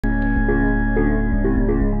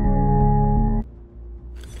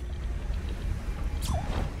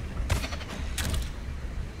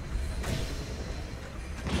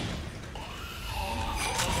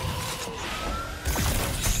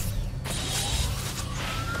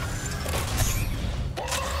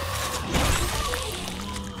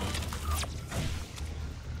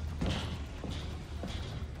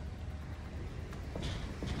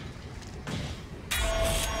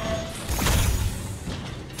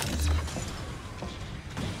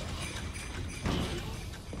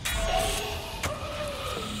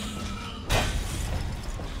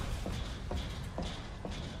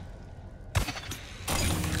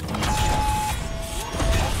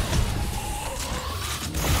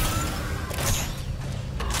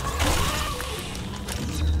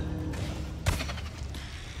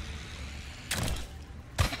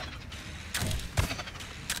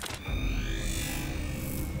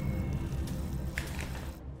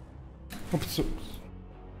Oops.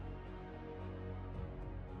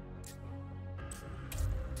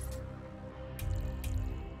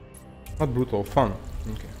 Not brutal, fun.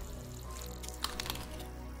 Okay.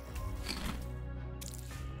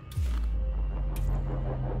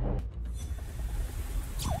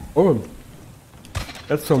 Oh,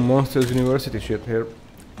 that's some Monsters University shit here.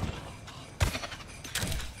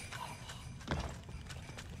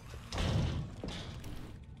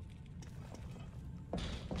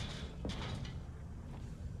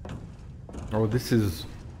 Oh, this is...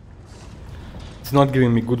 It's not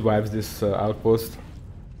giving me good vibes, this outpost.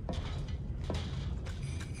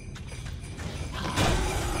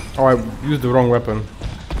 Oh, I used the wrong weapon.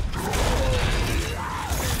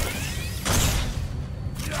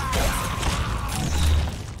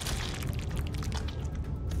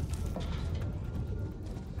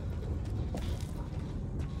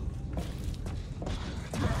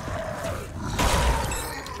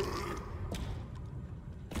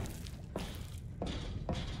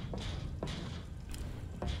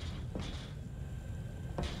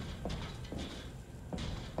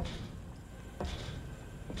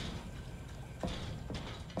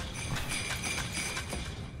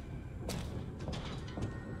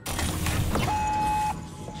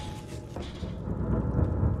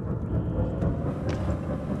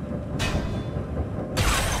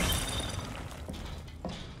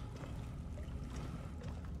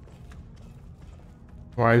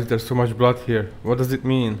 Why is there so much blood here? What does it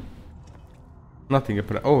mean? Nothing.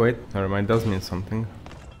 Oh wait, never mind, it does mean something.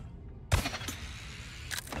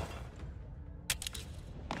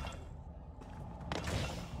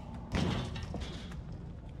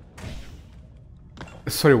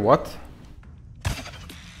 Sorry, what?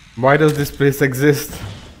 Why does this place exist?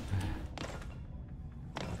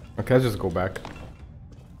 Okay, I'll just go back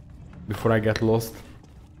before I get lost.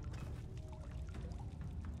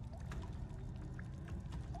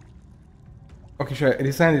 Okay, sure. I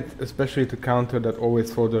designed it especially to counter that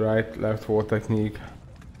always for the right, left wall technique.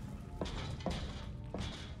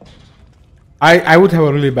 I would have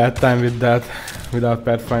a really bad time with that without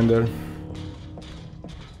Pathfinder.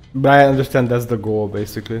 But I understand that's the goal,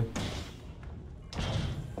 basically.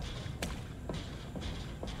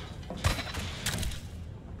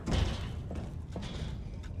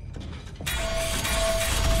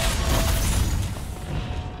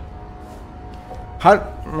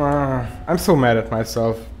 I'm so mad at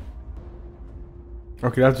myself.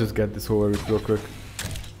 Okay, let's just get this over with real quick.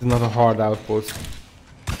 It's not a hard outpost.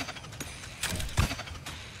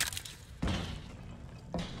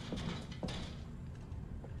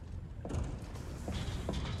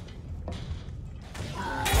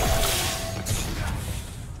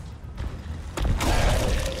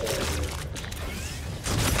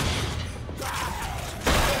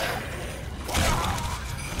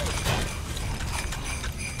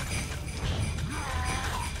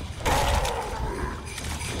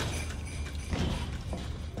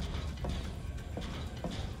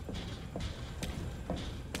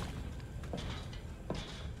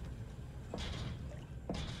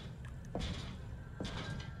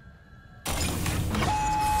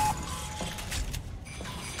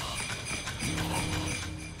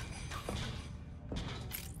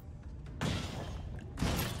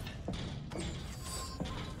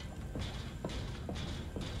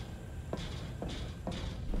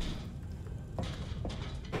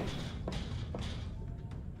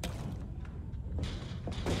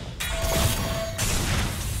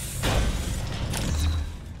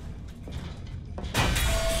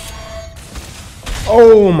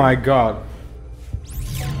 Oh my god.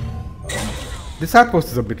 This outpost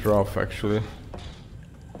is a bit rough, actually.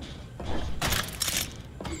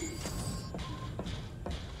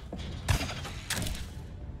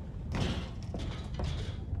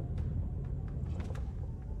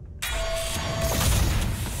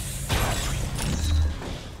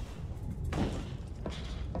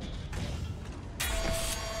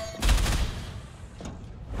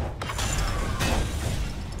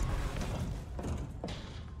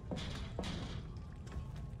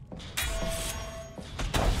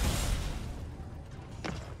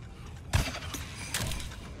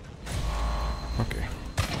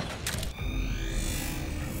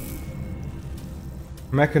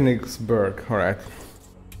 Mechanicsburg, alright.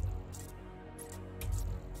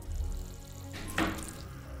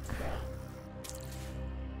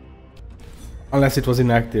 Unless it was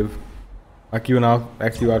inactive. Like even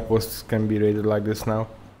active outposts can be raided like this now.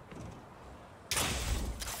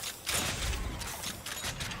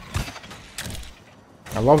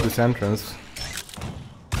 I love this entrance.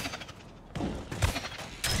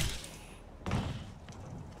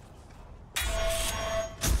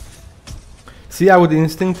 See, I would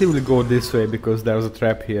instinctively go this way because there's a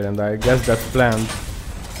trap here, and I guess that's planned.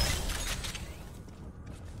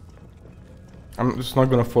 I'm just not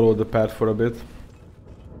gonna follow the path for a bit.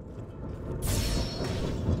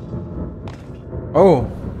 Oh!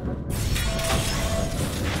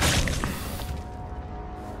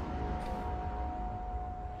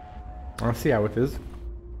 I'll see how it is.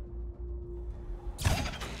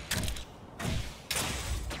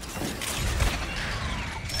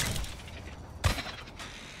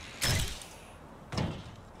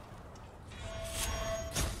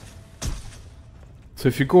 So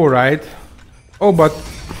if you go right... Oh, but...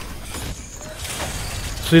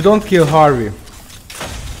 So you don't kill Harvey.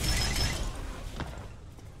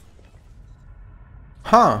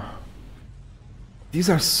 Huh. These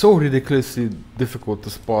are so ridiculously difficult to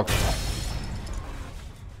spot.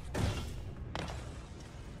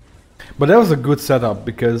 But that was a good setup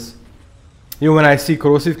because... You know, when I see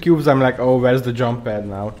corrosive cubes, I'm like, oh, where's the jump pad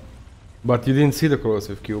now? But you didn't see the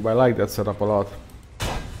corrosive cube. I like that setup a lot.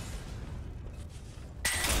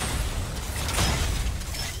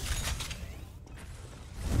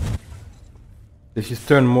 If you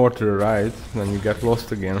turn more to the right, then you get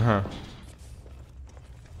lost again, huh?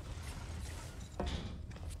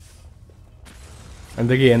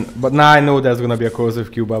 And again, but now I know there's gonna be a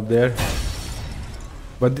corrosive cube up there.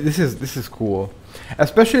 But this is cool.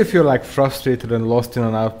 Especially if you're like frustrated and lost in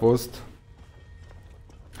an outpost.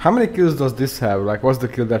 How many kills does this have? Like, what's the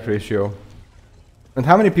kill death ratio? And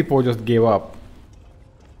how many people just gave up?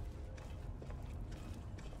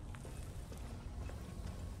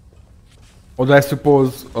 Although I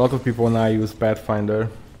suppose a lot of people now use Pathfinder.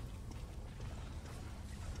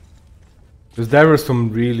 Because there were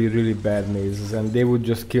some really bad mazes and they would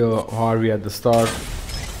just kill Harvey at the start.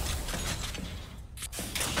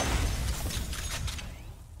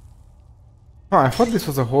 Oh, I thought this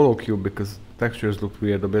was a hollow cube because textures looked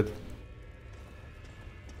weird a bit.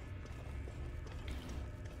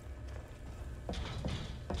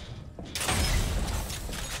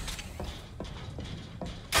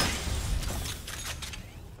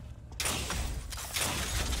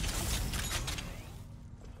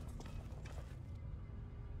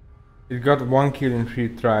 It got 1 kill in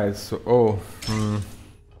 3 tries, so oh.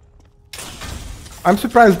 I'm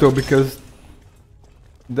surprised though because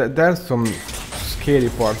there's some scary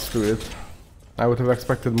parts to it. I would have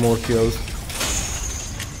expected more kills.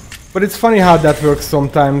 But it's funny how that works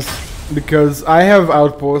sometimes because I have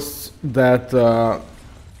outposts that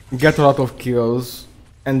get a lot of kills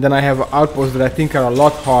and then I have outposts that I think are a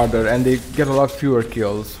lot harder and they get a lot fewer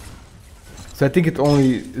kills. So I think it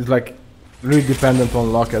only is like really dependent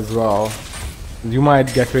on luck as well. You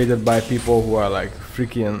might get raided by people who are like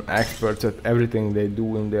freaking experts at everything they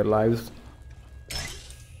do in their lives.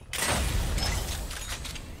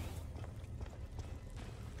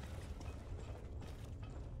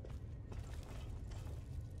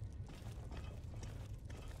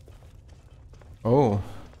 Oh.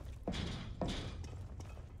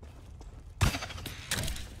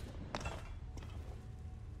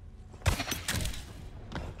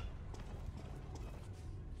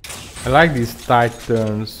 I like these tight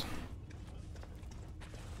turns.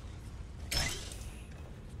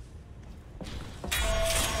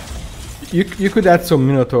 You could add some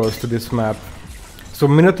minotaurs to this map.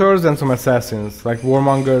 Some minotaurs and some assassins, like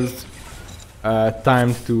warmongers,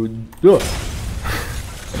 timed to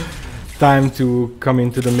time to come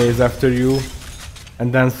into the maze after you,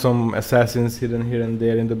 and then some assassins hidden here and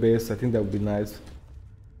there in the base. I think that would be nice.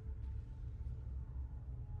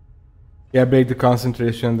 Yeah, break the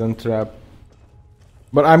concentration, then trap.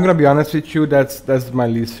 But I'm gonna be honest with you, that's my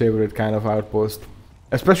least favorite kind of outpost.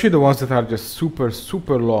 Especially the ones that are just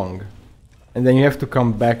super long. And then you have to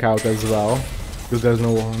come back out as well, because there's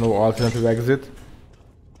no alternative exit.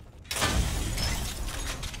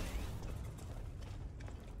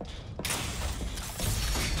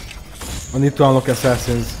 I need to unlock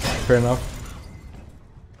assassins, fair enough.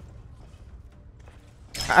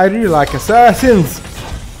 I really like assassins!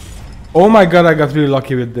 Oh my god, I got really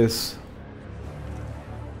lucky with this.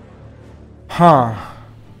 Huh.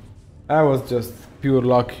 That was just pure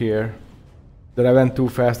luck here. That I went too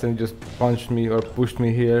fast and it just punched me or pushed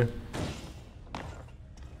me here.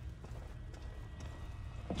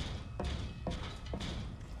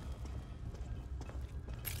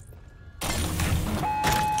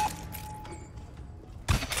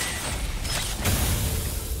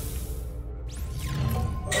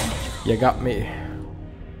 You got me.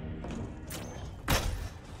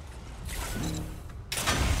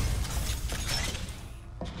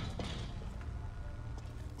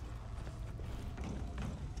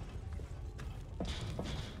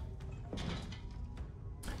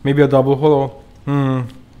 Maybe a double hollow.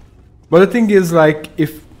 But the thing is, like,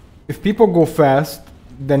 if people go fast,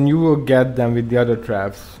 then you will get them with the other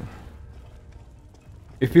traps.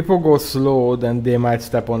 If people go slow, then they might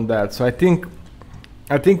step on that. So I think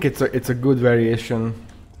it's a good variation.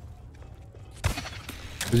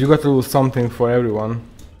 Because you got to do something for everyone.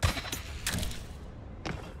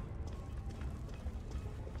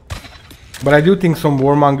 But I do think some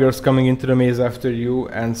warmongers coming into the maze after you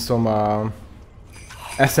and some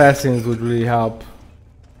assassins would really help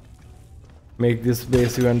make this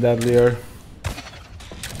base even deadlier.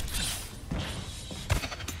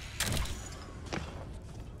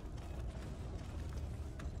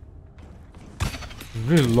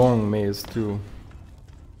 Really long maze too.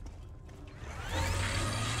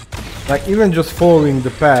 Like even just following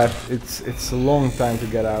the path, it's a long time to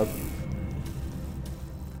get out.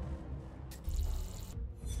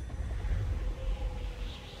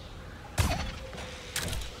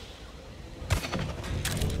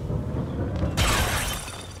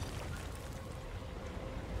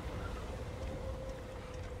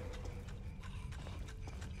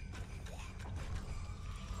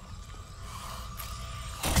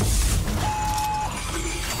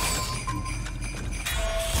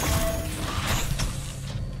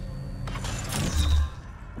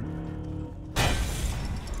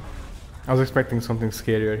 I was expecting something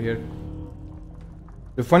scarier here.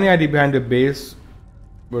 The funny idea behind the base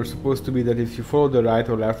were supposed to be that if you follow the right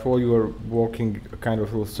or left wall, you are walking a kind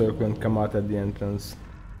of little circle and come out at the entrance.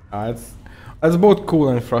 That's both cool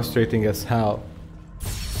and frustrating as hell.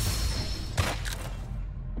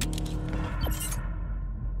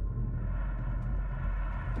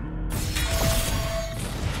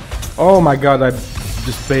 Oh my god, I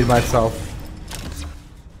just played myself.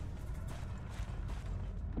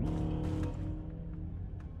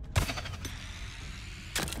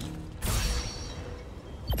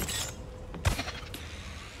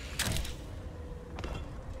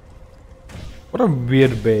 What a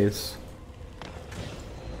weird base.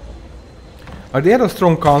 They had a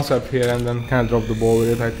strong concept here and then kind of dropped the ball with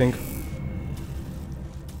it, I think.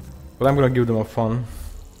 But I'm gonna give them a fun.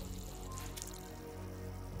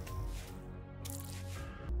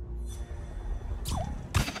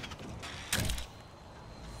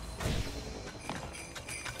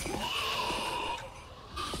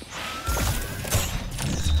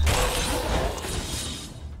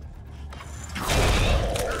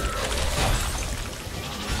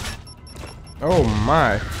 Oh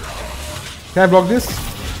my. Can I block this?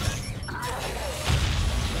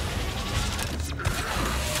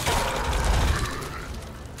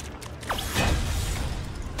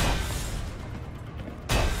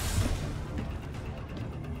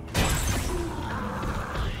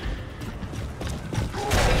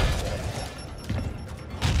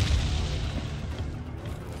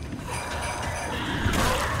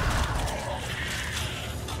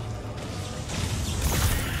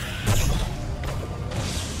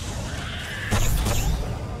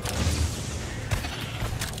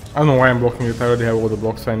 I don't know why I'm blocking it, I already have all the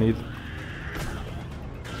blocks I need.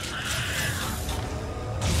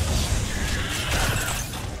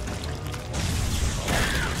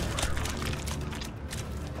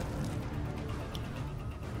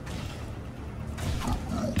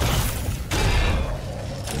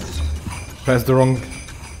 Press the wrong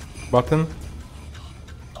button.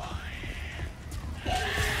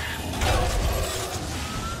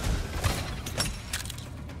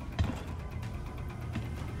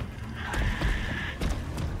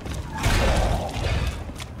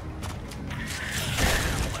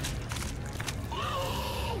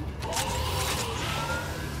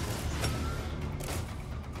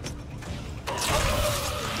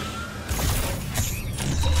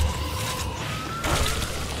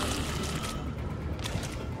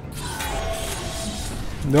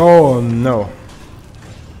 No, no.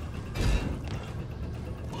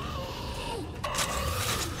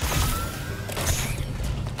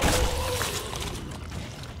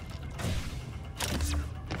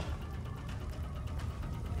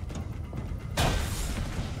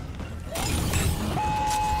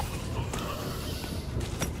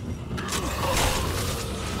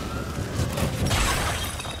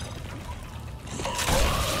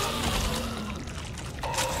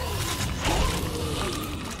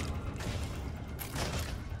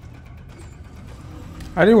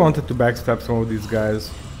 I really wanted to backstab some of these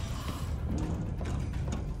guys.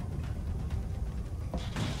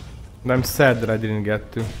 And I'm sad that I didn't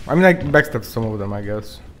get to. I mean, I backstabbed some of them, I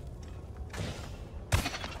guess.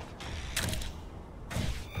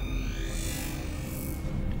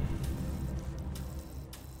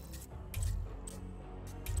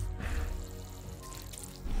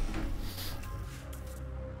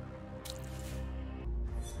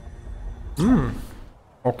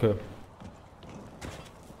 Okay.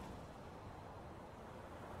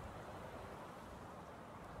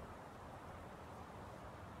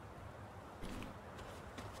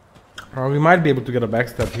 We might be able to get a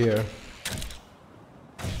backstab here.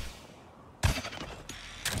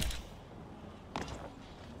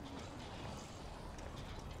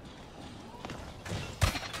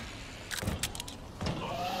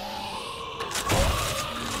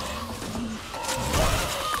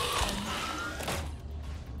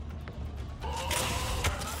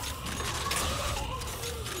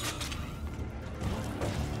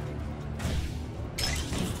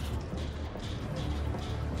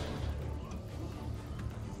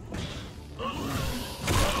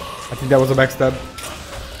 I think that was a backstab.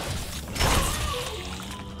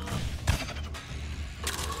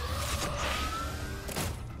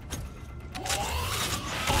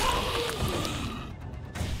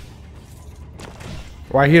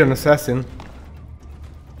 Oh, I hear an assassin.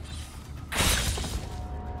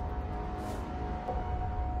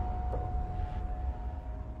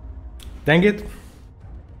 Dang it.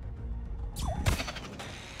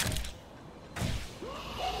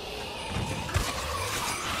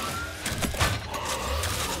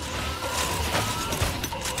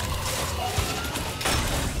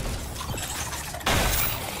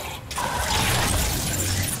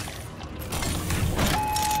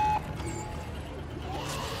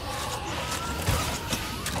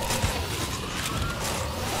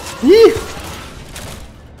 Yee!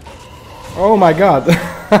 Oh my god.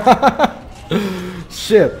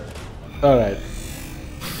 Shit. Alright.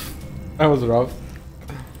 That was rough.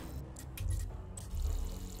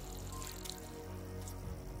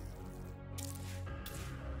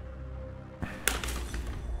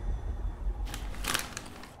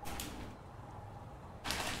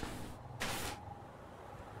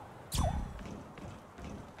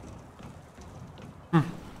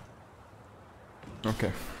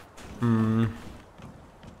 Okay.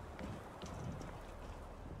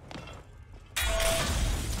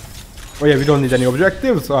 Oh yeah, we don't need any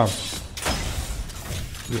objectives. Just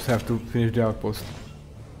have to finish the outpost.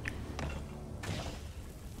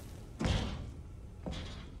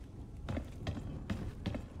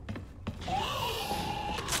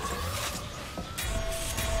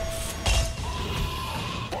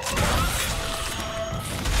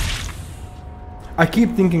 I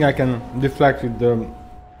keep thinking I can deflect with the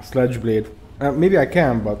sledge blade. Maybe I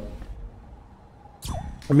can, but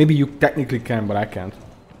maybe you technically can, but I can't.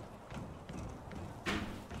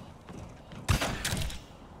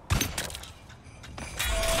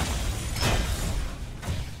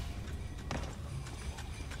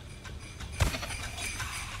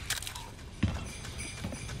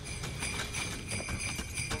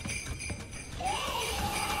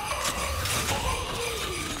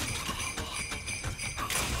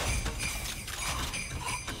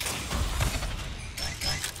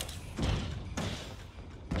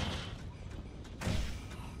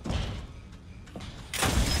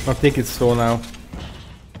 I'll take it slow now.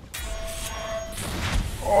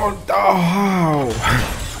 Oh, wow!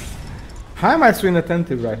 How am I so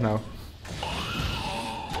inattentive right now?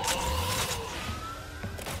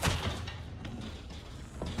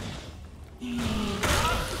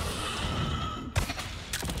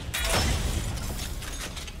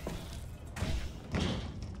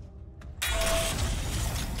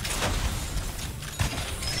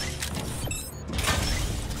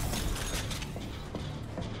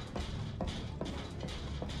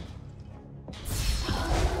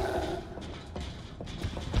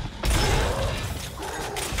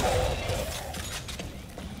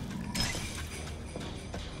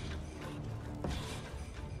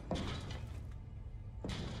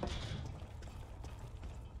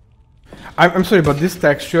 I'm sorry, but this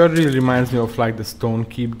texture really reminds me of like the Stone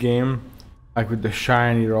Keep game, like with the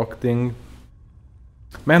shiny rock thing.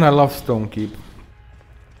 Man, I love Stone Keep.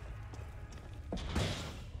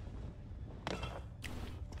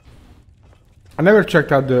 I never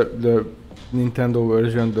checked out the Nintendo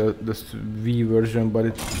version, the Wii version, but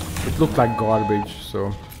it looked like garbage,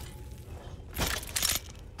 so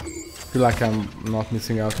I feel like I'm not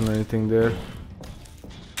missing out on anything there.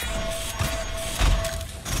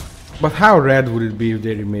 But how rad would it be if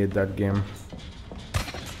they remade that game?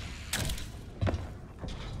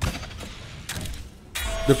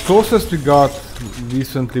 The closest we got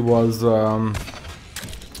recently was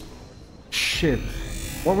shit.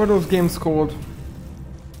 What were those games called?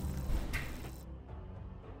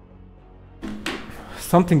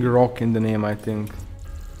 Something rock in the name, I think.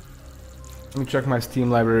 Let me check my Steam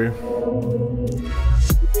library.